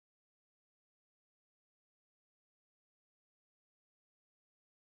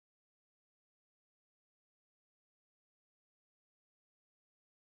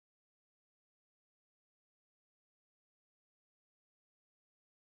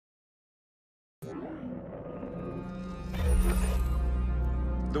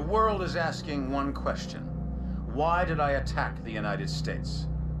The world is asking one question. Why did I attack the United States?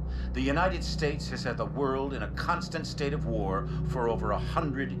 The United States has had the world in a constant state of war for over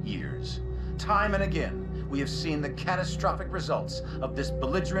 100 years. Time and again, we have seen the catastrophic results of this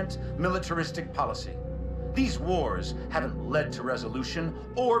belligerent, militaristic policy. These wars haven't led to resolution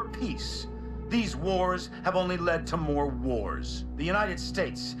or peace. These wars have only led to more wars. The United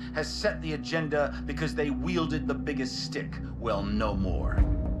States has set the agenda because they wielded the biggest stick. Well, no more.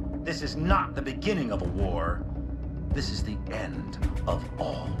 This is not the beginning of a war. This is the end of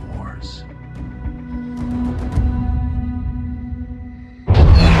all wars.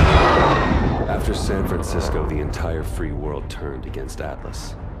 After San Francisco, the entire free world turned against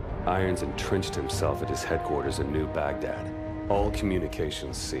Atlas. Irons entrenched himself at his headquarters in New Baghdad. All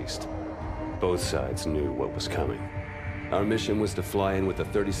communications ceased. Both sides knew what was coming. Our mission was to fly in with the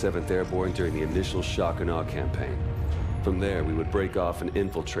 37th Airborne during the initial shock and awe campaign. From there, we would break off and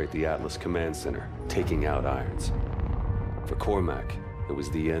infiltrate the Atlas Command Center, taking out Irons. For Cormac, it was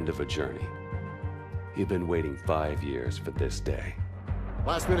the end of a journey. He'd been waiting 5 years for this day.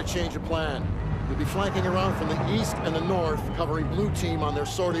 Last minute change of plan. We'll be flanking around from the east and the north, covering blue team on their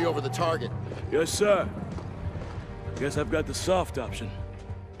sortie over the target. Yes, sir. I guess I've got the soft option.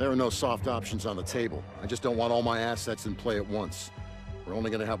 There are no soft options on the table. I just don't want all my assets in play at once. We're only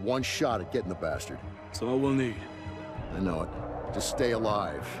gonna have one shot at getting the bastard. That's all we'll need. I know it. Just stay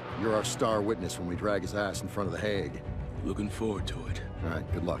alive. You're our star witness when we drag his ass in front of the Hague. Looking forward to it. All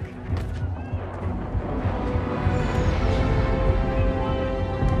right, good luck.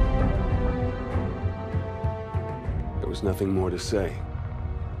 There was nothing more to say.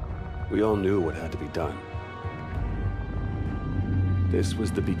 We all knew what had to be done. This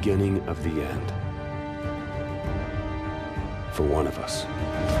was the beginning of the end. For one of us.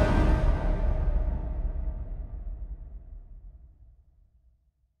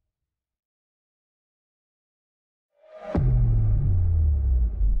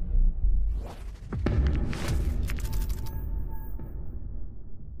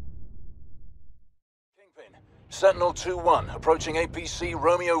 Sentinel 2-1, approaching APC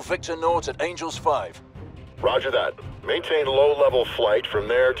Romeo Victor North at Angels 5. Roger that. Maintain low-level flight from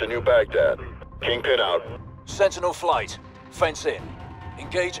there to New Baghdad. Kingpin out. Sentinel flight. Fence in.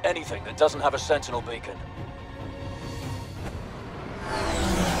 Engage anything that doesn't have a Sentinel beacon.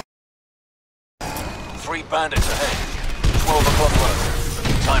 Three bandits ahead. 12 o'clock low.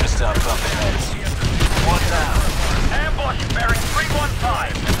 Time to start bumping heads. One down. Ambush bearing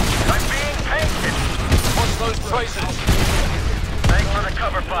 315. I'm being painted. Watch those tracers. Thanks for the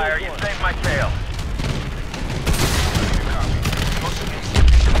cover fire. You saved my tail.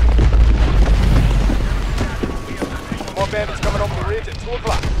 More bandits coming over the ridge at 2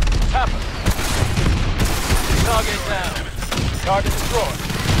 o'clock. Happen. Target down. Target destroyed.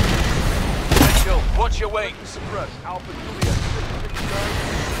 Mitchell, watch your wings. Suppress. Alpha Juliet.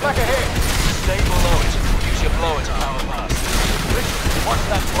 Back ahead. Stay below it. Use your blower to power past. Richard, watch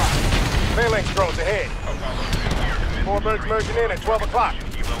that flag. Phalanx drones ahead. Four birds merging in at 12 o'clock.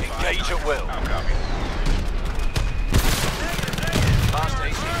 Engage at will. Fast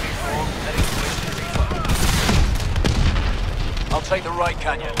ACP-4, heading to ACP-5. I'll take the right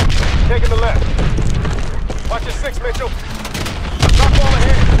canyon. Taking the left. Watch your 6, Mitchell. Drop all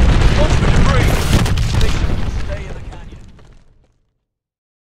ahead. Watch the debris. Stay in the canyon.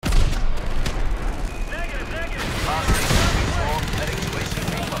 Fast ACP-4, heading to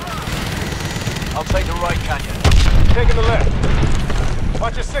ACP-5. I'll take the right canyon. Taking the left.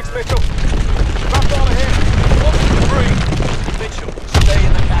 Watch your 6, Mitchell. Drop all ahead. Watch the debris. Mitchell, stay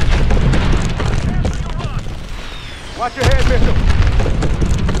in the canyon. Watch your head, Mitchell.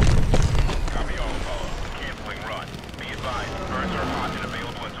 Copy all, Apollo. Canceling run. Be advised, birds are hot and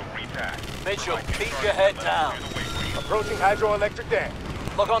available until re-tack. Mitchell, keep your head down. Approaching hydroelectric dam.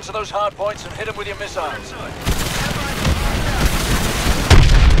 Lock onto those hard points and hit them with your missiles.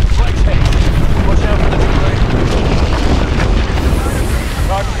 Right head. Watch out for the debris.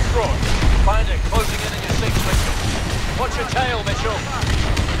 Target destroyed. Find it, closing in your 6, Mitchell. Watch your tail, Mitchell.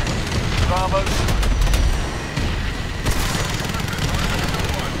 Bravo.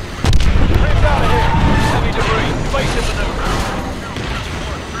 Trees out ahead. Heavy debris. Basic maneuver.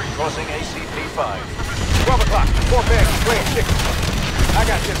 Crossing ACP-5. 12 o'clock. 4 bandits playing chicken. I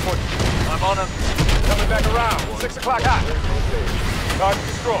got this for you. I'm on him. Coming back around. 6 o'clock hot. Target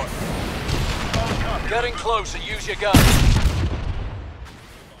destroyed. Getting closer, use your gun.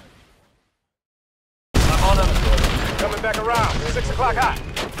 I'm on him. Coming back around. 6 o'clock hot.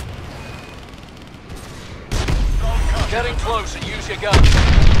 Getting closer, use your gun.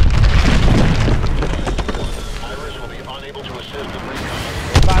 Iris will be unable to assist in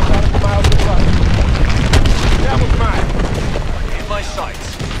recon.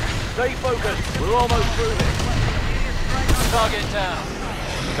 Stay focused. We're almost through this. Target down.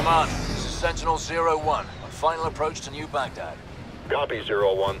 Command, this is Sentinel 01. On final approach to New Baghdad. Copy,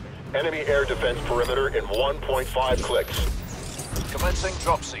 01. Enemy air defense perimeter in 1.5 clicks. Commencing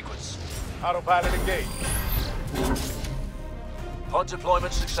drop sequence. Autopilot engaged. Pod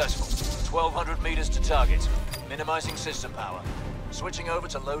deployment successful. 1,200 meters to target. Minimizing system power. Switching over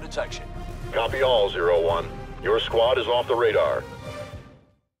to low detection. Copy all, 01. Your squad is off the radar.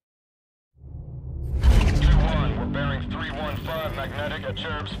 2-1, we're bearing 315 magnetic at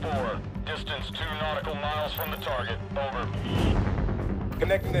Cherubs 4. Distance 2 nautical miles from the target. Over.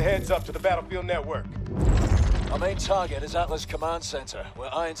 Connecting the heads up to the battlefield network. Our main target is Atlas Command Center,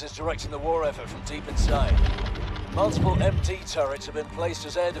 where Irons is directing the war effort from deep inside. Multiple MD turrets have been placed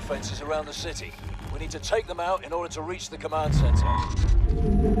as air defenses around the city. We need to take them out in order to reach the command center.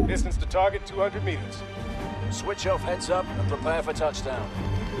 Distance to target 200 meters. Switch off heads up and prepare for touchdown.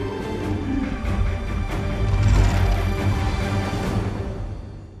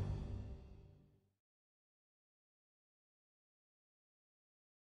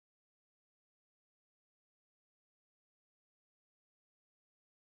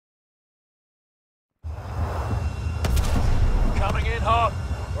 Coming in hot.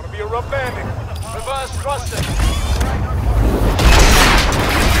 Gonna be a rough landing. Reverse thrusting.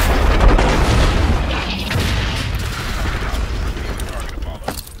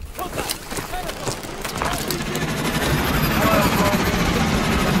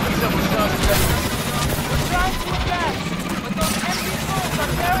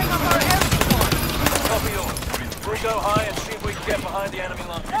 Copy all. We'll go high and see if we can get behind the enemy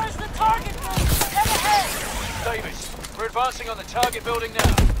line. There's the target building! Head ahead! Davis, we're advancing on the target building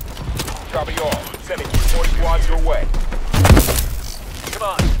now. Copy all. Sending 4 squads your way. Come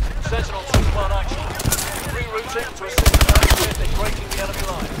on, Sentinel 2-1 action. Rerouting to assist the target in breaking the enemy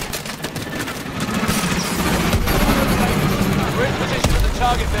line. We're in position at the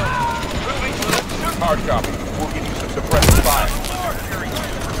target building. Moving to it. Hard copy. We'll give you some suppressive fire.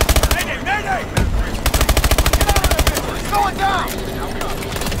 Mayday! Mayday! It's going down!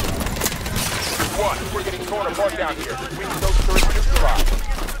 1, we're getting torn apart down here. We need those turrets neutralized.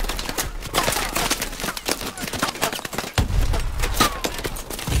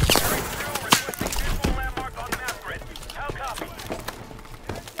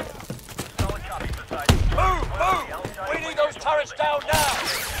 Move! Move! We need those turrets down now!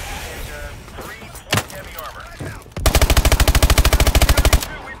 3-point heavy armor.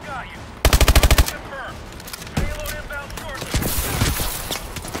 2, we've got you. Confirmed. Payload inbound shortly.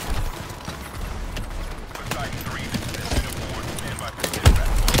 Besides 3, this is Sentinel 4. Stand by for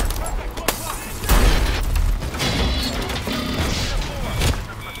dispatch.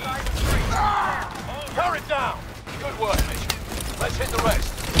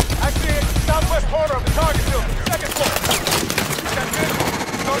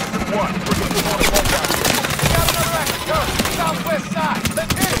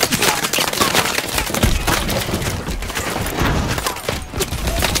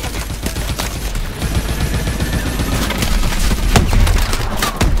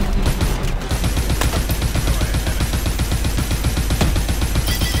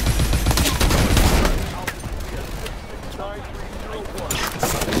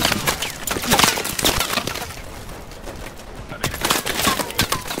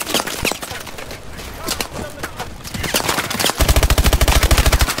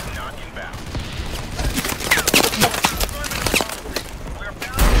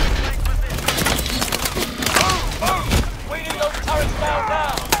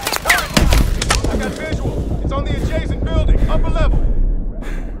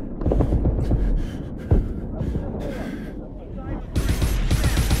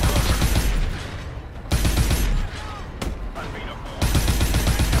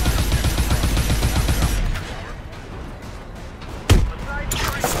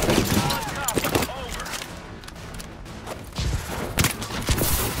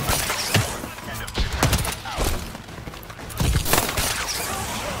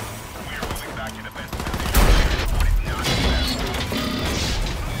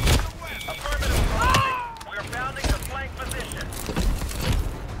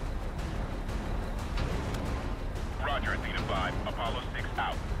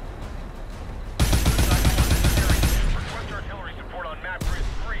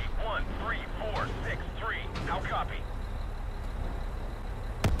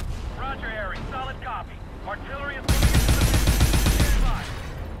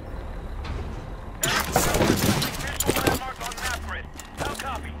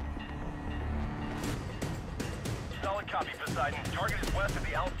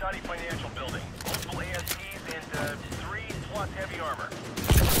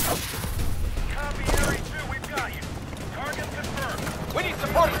 Copy, Area 2, we've got you. Target confirmed. We need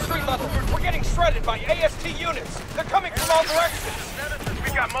support at street level. We're getting shredded by AST units. They're coming from all directions.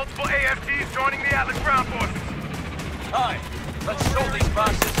 We've got multiple ASTs joining the Atlas ground forces. Hi. Let's sort these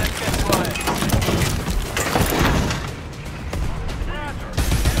bastards and get to Iron.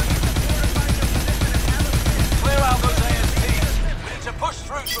 Clear out those ASTs. We need to push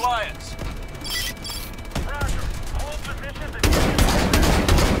through to Irons. Roger. Hold positions and...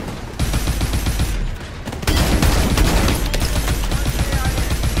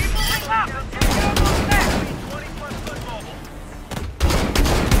 Keep moving up! Get almost there! 20-plus foot mobile.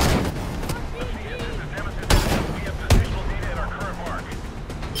 This is Nemesis. We have positional data at our current mark.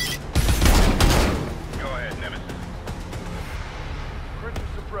 Go ahead, Nemesis. Crimson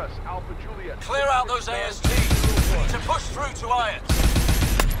suppress. Alpha Juliet. Clear out those ASTs. We need to push through to Irons.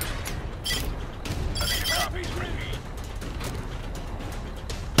 I think a copy. Repeat.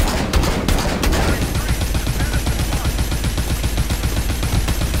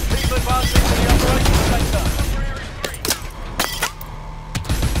 People advancing to the operations center.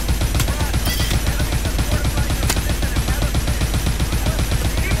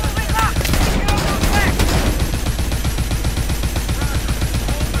 Keep moving up! Get almost there!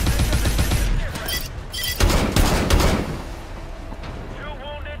 Two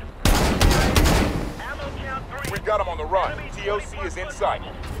wounded. Ammo count 3. We've got them on the run. TOC is in sight.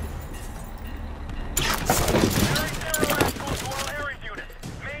 Very zero actual to all Ares units.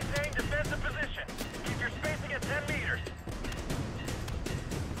 Maintain defensive position. Keep your spacing at 10 meters.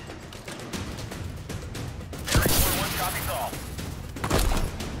 Ares 1-1 copies all.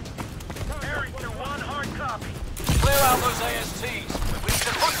 Ares 2-1, hard copy. Clear out those ASTs. We need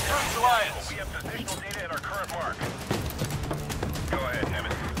to push through to Irons. We have positional data at our current mark. Go ahead,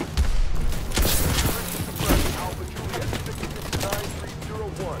 Nemesis. Alpha Juliet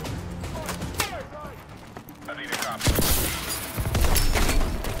 669-301. I need a copy.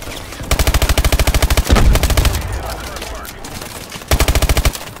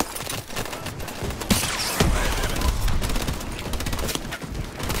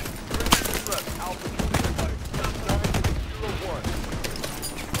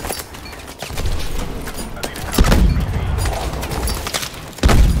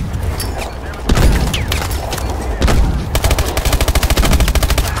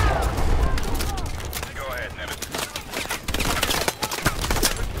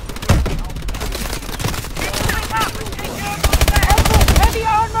 Heavy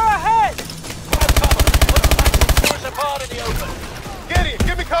armor ahead! Push apart in the open. Gideon,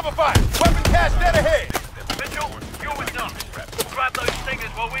 give me cover fire. Weapon cache dead ahead. Mitchell, you're with us. Grab those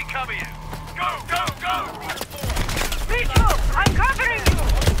stingers while we cover you. Go, go, go! Mitchell, I'm covering you!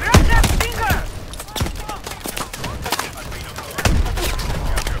 Grab that stinger!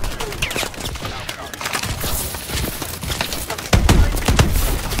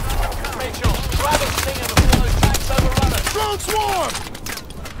 Mitchell, grab a stinger before those tanks overrun us. Drone swarm!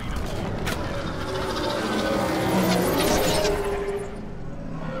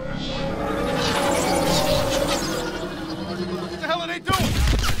 What the hell are they doing?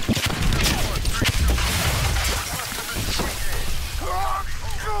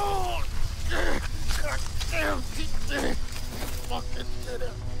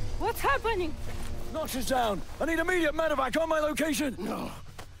 What's happening? Notch is down. I need immediate medevac on my location. No,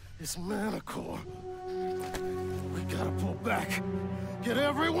 it's Manticore. We gotta pull back. Get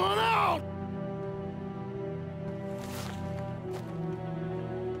everyone out!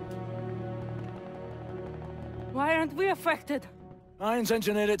 Why aren't we affected? Irons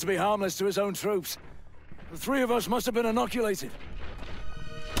engineered it to be harmless to his own troops. The three of us must have been inoculated.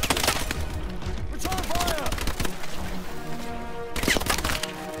 Return fire!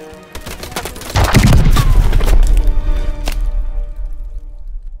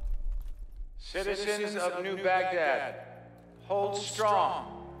 Citizens of New Baghdad, hold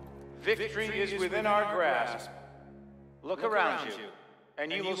strong. Victory is within our grasp. Look around you,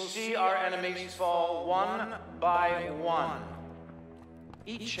 and you will see our enemies fall one by one.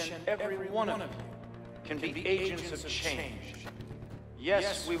 Each and every one of you can be agents of change.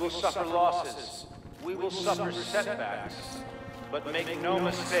 Yes, we will suffer losses. We will suffer setbacks. But make no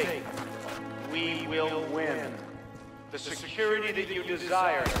mistake, we will win. The security that you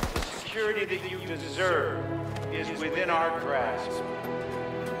desire, the security that you deserve, is within our grasp.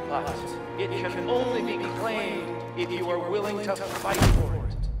 But it can only be claimed if you are willing to fight for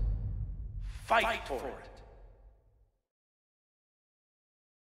it. Fight for it.